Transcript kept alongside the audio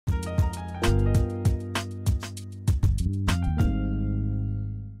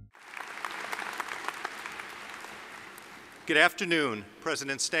Good afternoon,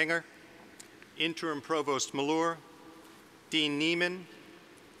 President Stenger, Interim Provost Malure, Dean Neiman,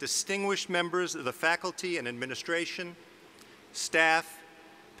 distinguished members of the faculty and administration, staff,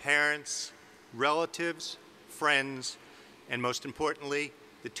 parents, relatives, friends, and most importantly,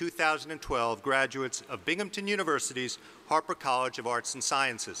 the 2012 graduates of Binghamton University's Harpur College of Arts and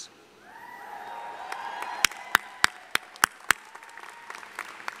Sciences.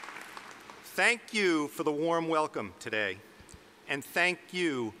 Thank you for the warm welcome today, and thank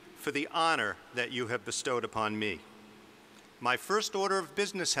you for the honor that you have bestowed upon me. My first order of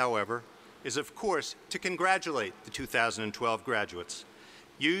business, however, is of course to congratulate the 2012 graduates.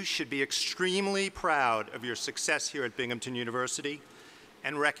 You should be extremely proud of your success here at Binghamton University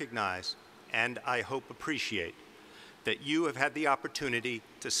and recognize, and I hope appreciate, that you have had the opportunity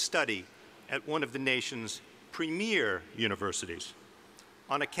to study at one of the nation's premier universities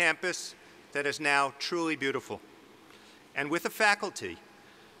on a campus that is now truly beautiful, and with a faculty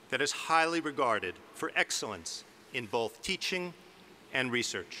that is highly regarded for excellence in both teaching and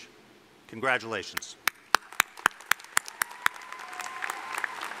research. Congratulations.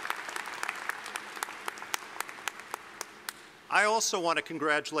 I also want to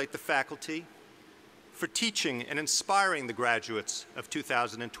congratulate the faculty for teaching and inspiring the graduates of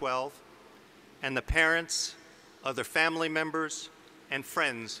 2012 and the parents, other family members, and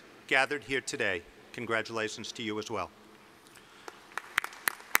friends gathered here today. Congratulations to you as well.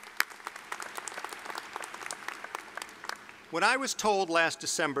 When I was told last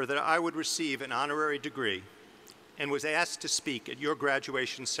December that I would receive an honorary degree and was asked to speak at your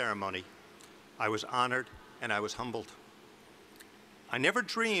graduation ceremony, I was honored and I was humbled. I never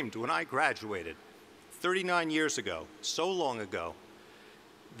dreamed when I graduated 39 years ago, so long ago,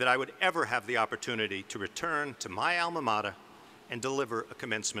 that I would ever have the opportunity to return to my alma mater and deliver a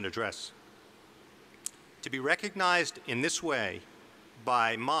commencement address. To be recognized in this way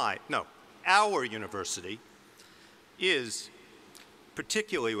by our university is,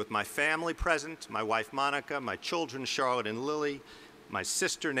 particularly with my family present, my wife Monica, my children Charlotte and Lily, my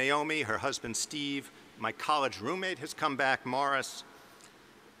sister Naomi, her husband Steve, my college roommate has come back, Morris.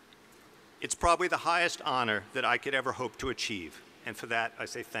 It's probably the highest honor that I could ever hope to achieve, and for that I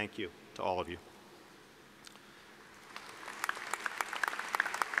say thank you to all of you.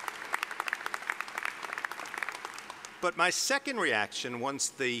 But my second reaction, once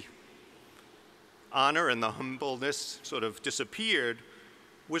the honor and the humbleness sort of disappeared,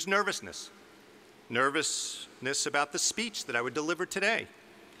 was nervousness. Nervousness about the speech that I would deliver today.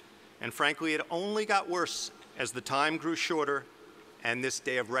 And frankly, it only got worse as the time grew shorter and this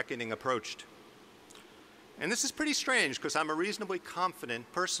day of reckoning approached. And this is pretty strange because I'm a reasonably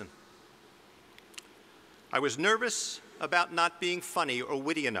confident person. I was nervous about not being funny or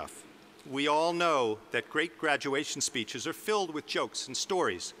witty enough. We all know that great graduation speeches are filled with jokes and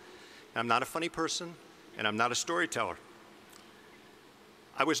stories. I'm not a funny person, and I'm not a storyteller.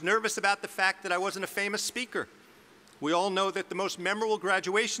 I was nervous about the fact that I wasn't a famous speaker. We all know that the most memorable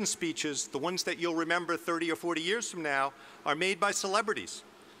graduation speeches, the ones that you'll remember 30 or 40 years from now, are made by celebrities.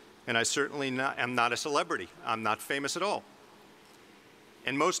 And I certainly am not a celebrity. I'm not famous at all.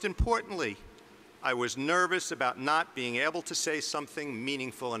 And most importantly, I was nervous about not being able to say something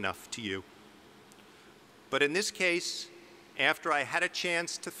meaningful enough to you. But in this case, after I had a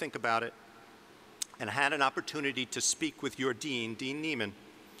chance to think about it and had an opportunity to speak with your dean, Dean Neiman,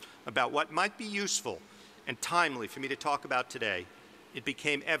 about what might be useful and timely for me to talk about today, it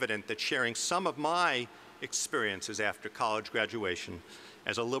became evident that sharing some of my experiences after college graduation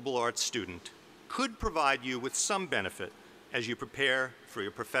as a liberal arts student could provide you with some benefit as you prepare for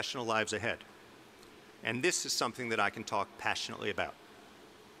your professional lives ahead. And this is something that I can talk passionately about.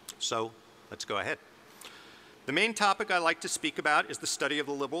 So let's go ahead. The main topic I like to speak about is the study of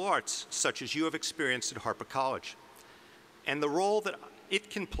the liberal arts, such as you have experienced at Harpur College, and the role that it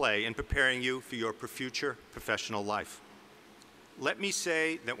can play in preparing you for your future professional life. Let me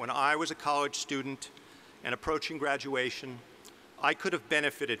say that when I was a college student and approaching graduation, I could have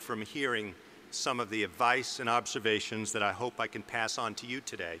benefited from hearing some of the advice and observations that I hope I can pass on to you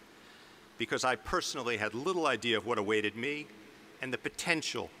today, because I personally had little idea of what awaited me and the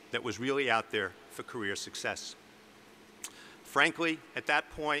potential that was really out there for career success. Frankly, at that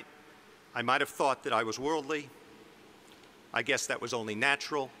point, I might have thought that I was worldly. I guess that was only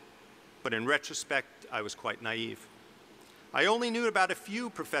natural, but in retrospect, I was quite naive. I only knew about a few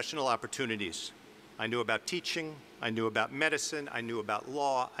professional opportunities. I knew about teaching, I knew about medicine, I knew about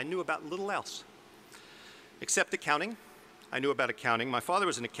law, I knew about little else. Except accounting. I knew about accounting. My father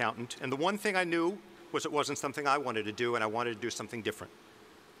was an accountant, and the one thing I knew was it wasn't something I wanted to do, and I wanted to do something different.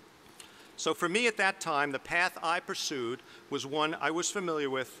 So for me at that time, the path I pursued was one I was familiar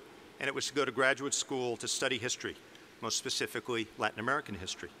with, and it was to go to graduate school to study history, most specifically Latin American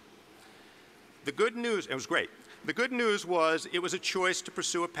history. The good news, it was great. The good news was it was a choice to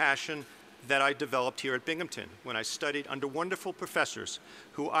pursue a passion that I developed here at Binghamton when I studied under wonderful professors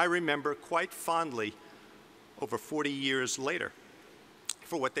who I remember quite fondly over 40 years later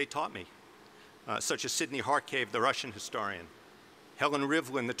for what they taught me, such as Sidney Harcave, the Russian historian, Helen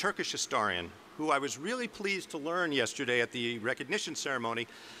Rivlin, the Turkish historian, who I was really pleased to learn yesterday at the recognition ceremony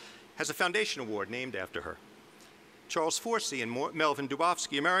has a foundation award named after her. Charles Forsey and Melvin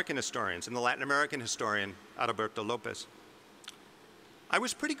Dubofsky, American historians, and the Latin American historian, Adalberto Lopez. I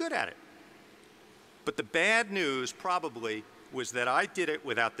was pretty good at it. But the bad news probably was that I did it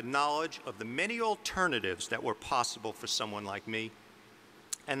without the knowledge of the many alternatives that were possible for someone like me.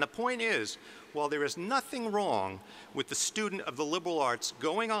 And the point is, while there is nothing wrong with the student of the liberal arts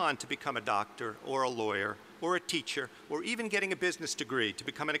going on to become a doctor or a lawyer or a teacher or even getting a business degree to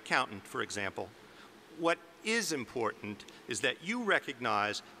become an accountant, for example, what is important is that you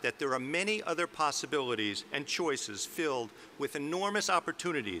recognize that there are many other possibilities and choices filled with enormous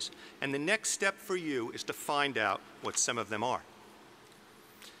opportunities, and the next step for you is to find out what some of them are.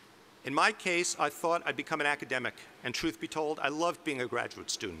 In my case, I thought I'd become an academic, and truth be told, I loved being a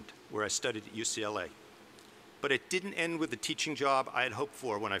graduate student where I studied at UCLA. But it didn't end with the teaching job I had hoped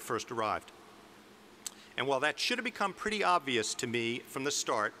for when I first arrived. And while that should have become pretty obvious to me from the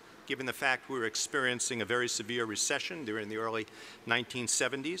start, given the fact we were experiencing a very severe recession during the early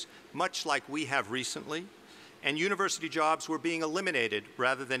 1970s, much like we have recently, and university jobs were being eliminated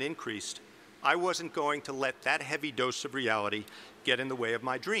rather than increased, I wasn't going to let that heavy dose of reality get in the way of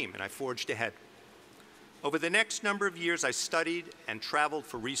my dream, and I forged ahead. Over the next number of years, I studied and traveled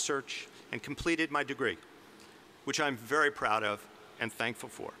for research and completed my degree, which I'm very proud of and thankful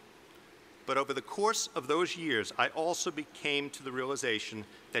for. But over the course of those years, I also came to the realization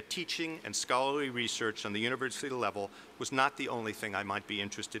that teaching and scholarly research on the university level was not the only thing I might be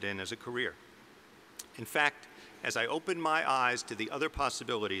interested in as a career. In fact, as I opened my eyes to the other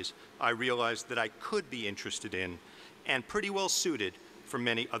possibilities, I realized that I could be interested in and pretty well suited for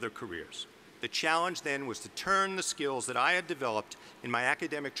many other careers. The challenge then was to turn the skills that I had developed in my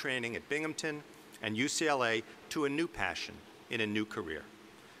academic training at Binghamton and UCLA to a new passion in a new career.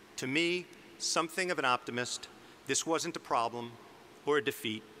 To me, something of an optimist, this wasn't a problem or a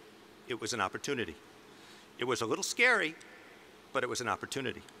defeat, it was an opportunity. It was a little scary, but it was an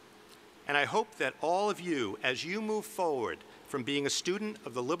opportunity. And I hope that all of you, as you move forward from being a student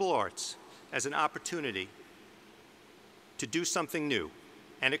of the liberal arts as an opportunity to do something new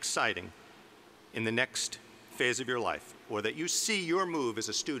and exciting in the next phase of your life, or that you see your move as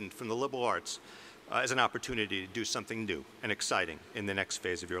a student from the liberal arts as an opportunity to do something new and exciting in the next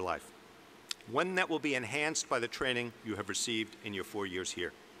phase of your life. One that will be enhanced by the training you have received in your 4 years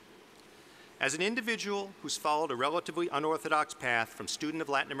here. As an individual who's followed a relatively unorthodox path from student of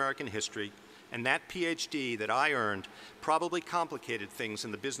Latin American history, and that PhD that I earned probably complicated things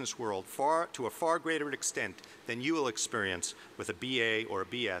in the business world to a far greater extent than you will experience with a BA or a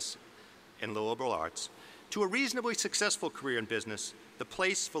BS in the liberal arts, to a reasonably successful career in business, the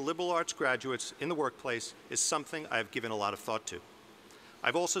place for liberal arts graduates in the workplace is something I have given a lot of thought to.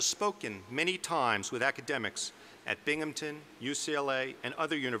 I've also spoken many times with academics at Binghamton, UCLA, and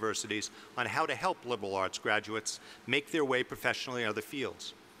other universities on how to help liberal arts graduates make their way professionally in other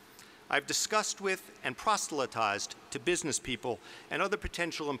fields. I've discussed with and proselytized to business people and other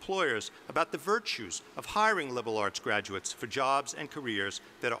potential employers about the virtues of hiring liberal arts graduates for jobs and careers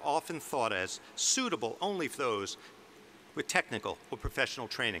that are often thought as suitable only for those with technical or professional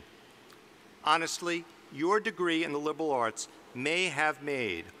training. Honestly, your degree in the liberal arts may have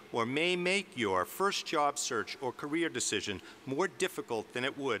made or may make your first job search or career decision more difficult than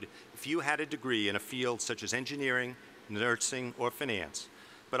it would if you had a degree in a field such as engineering, nursing, or finance.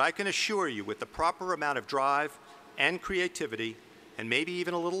 But I can assure you, with the proper amount of drive and creativity, and maybe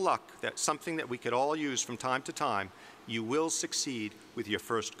even a little luck, that's something that we could all use from time to time, you will succeed with your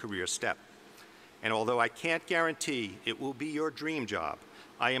first career step. And although I can't guarantee it will be your dream job,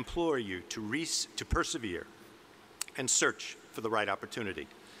 I implore you to persevere and search for the right opportunity,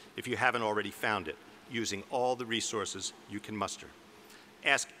 if you haven't already found it, using all the resources you can muster.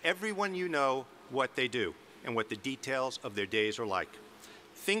 Ask everyone you know what they do and what the details of their days are like.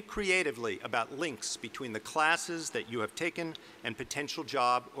 Think creatively about links between the classes that you have taken and potential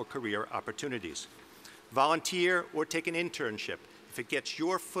job or career opportunities. Volunteer or take an internship if it gets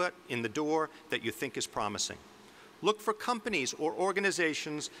your foot in the door that you think is promising. Look for companies or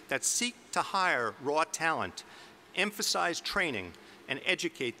organizations that seek to hire raw talent, emphasize training, and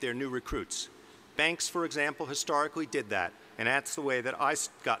educate their new recruits. Banks, for example, historically did that, and that's the way that I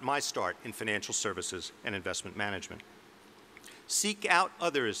got my start in financial services and investment management. Seek out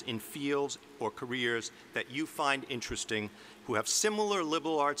others in fields or careers that you find interesting who have similar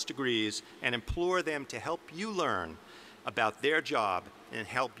liberal arts degrees and implore them to help you learn about their job and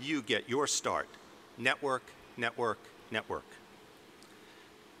help you get your start. Network, network, network.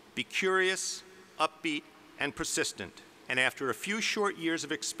 Be curious, upbeat, and persistent. And after a few short years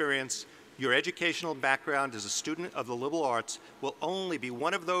of experience, your educational background as a student of the liberal arts will only be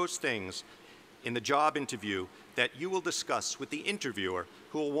one of those things in the job interview that you will discuss with the interviewer,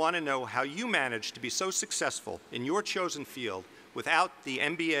 who will want to know how you managed to be so successful in your chosen field without the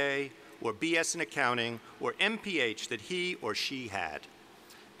MBA or BS in accounting or MPH that he or she had.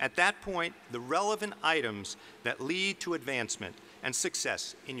 At that point, the relevant items that lead to advancement and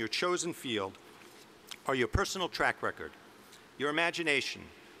success in your chosen field are your personal track record, your imagination,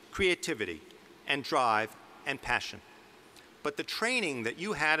 creativity, and drive and passion. But the training that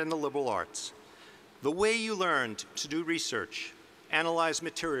you had in the liberal arts, the way you learned to do research, analyze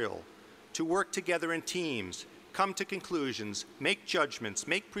material, to work together in teams, come to conclusions, make judgments,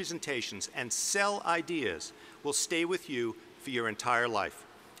 make presentations, and sell ideas will stay with you for your entire life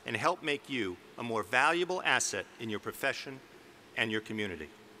and help make you a more valuable asset in your profession and your community.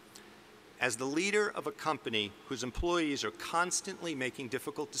 As the leader of a company whose employees are constantly making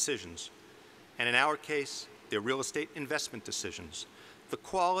difficult decisions, and in our case, they're real estate investment decisions, the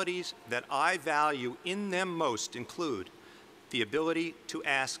qualities that I value in them most include the ability to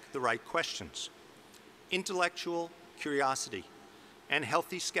ask the right questions, intellectual curiosity, and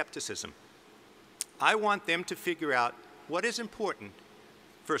healthy skepticism. I want them to figure out what is important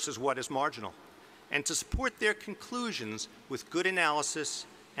versus what is marginal, and to support their conclusions with good analysis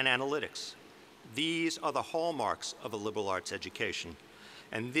and analytics. These are the hallmarks of a liberal arts education,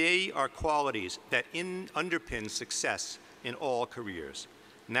 and they are qualities that underpin success in all careers.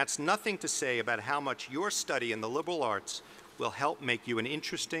 And that's nothing to say about how much your study in the liberal arts will help make you an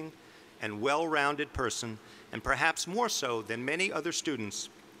interesting and well-rounded person, and perhaps more so than many other students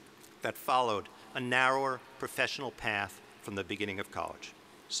that followed a narrower professional path from the beginning of college.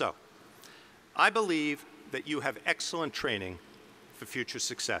 So, I believe that you have excellent training for future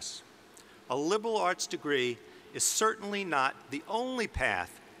success. A liberal arts degree is certainly not the only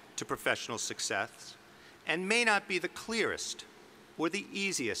path to professional success and may not be the clearest or the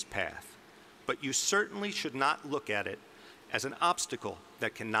easiest path, but you certainly should not look at it as an obstacle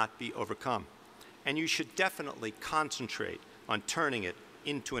that cannot be overcome. And you should definitely concentrate on turning it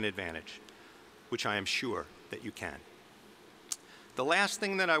into an advantage, which I am sure that you can. The last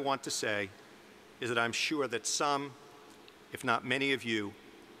thing that I want to say is that I'm sure that some, if not many of you,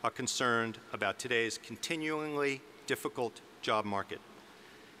 are concerned about today's continuingly difficult job market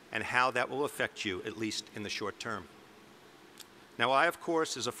and how that will affect you, at least in the short term. Now, I, of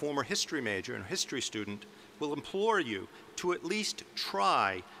course, as a former history major and history student, will implore you to at least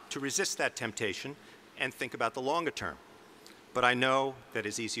try to resist that temptation and think about the longer term. But I know that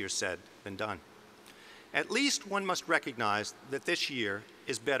is easier said than done. At least one must recognize that this year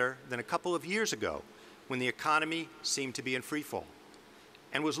is better than a couple of years ago, when the economy seemed to be in free fall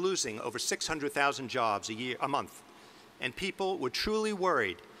and was losing over 600,000 jobs a month, and people were truly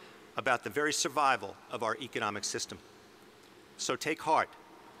worried about the very survival of our economic system. So take heart.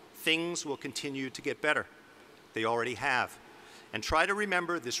 Things will continue to get better. They already have. And try to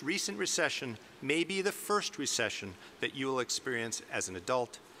remember this recent recession may be the first recession that you will experience as an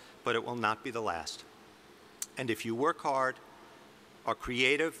adult, but it will not be the last. And if you work hard, are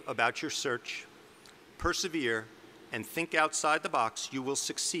creative about your search, persevere, and think outside the box, you will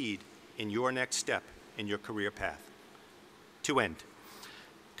succeed in your next step in your career path. To end,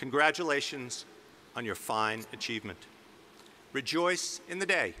 congratulations on your fine achievement. Rejoice in the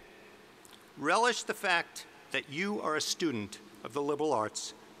day. Relish the fact that you are a student of the liberal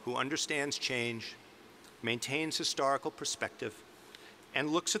arts who understands change, maintains historical perspective, and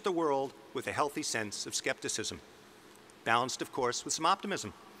looks at the world with a healthy sense of skepticism, balanced, of course, with some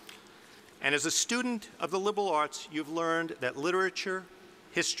optimism. And as a student of the liberal arts, you've learned that literature,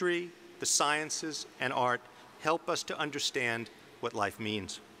 history, the sciences, and art help us to understand what life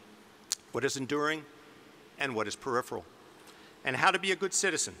means, what is enduring, and what is peripheral, and how to be a good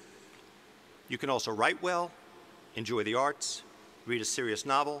citizen. You can also write well, enjoy the arts, read a serious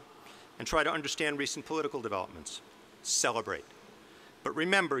novel, and try to understand recent political developments. Celebrate. But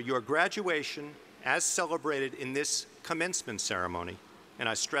remember, your graduation, as celebrated in this commencement ceremony, and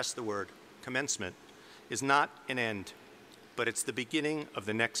I stress the word commencement, is not an end, but it's the beginning of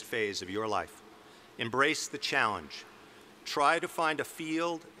the next phase of your life. Embrace the challenge. Try to find a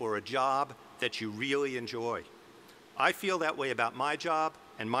field or a job that you really enjoy. I feel that way about my job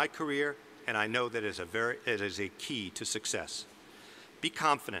and my career, and I know that it is a key to success. Be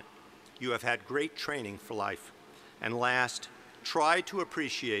confident. You have had great training for life. And last, try to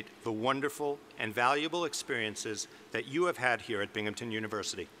appreciate the wonderful and valuable experiences that you have had here at Binghamton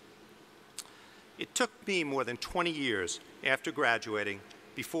University. It took me more than 20 years after graduating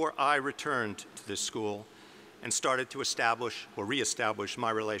before I returned to this school and started to establish or reestablish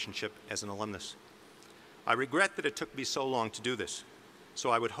my relationship as an alumnus. I regret that it took me so long to do this, so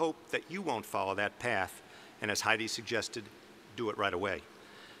I would hope that you won't follow that path and, as Heidi suggested, do it right away.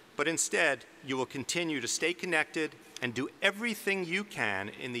 But instead, you will continue to stay connected and do everything you can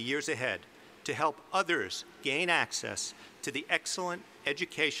in the years ahead to help others gain access to the excellent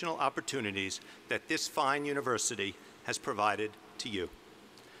educational opportunities that this fine university has provided to you.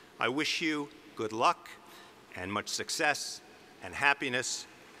 I wish you good luck and much success and happiness,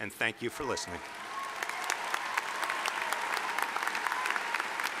 and thank you for listening.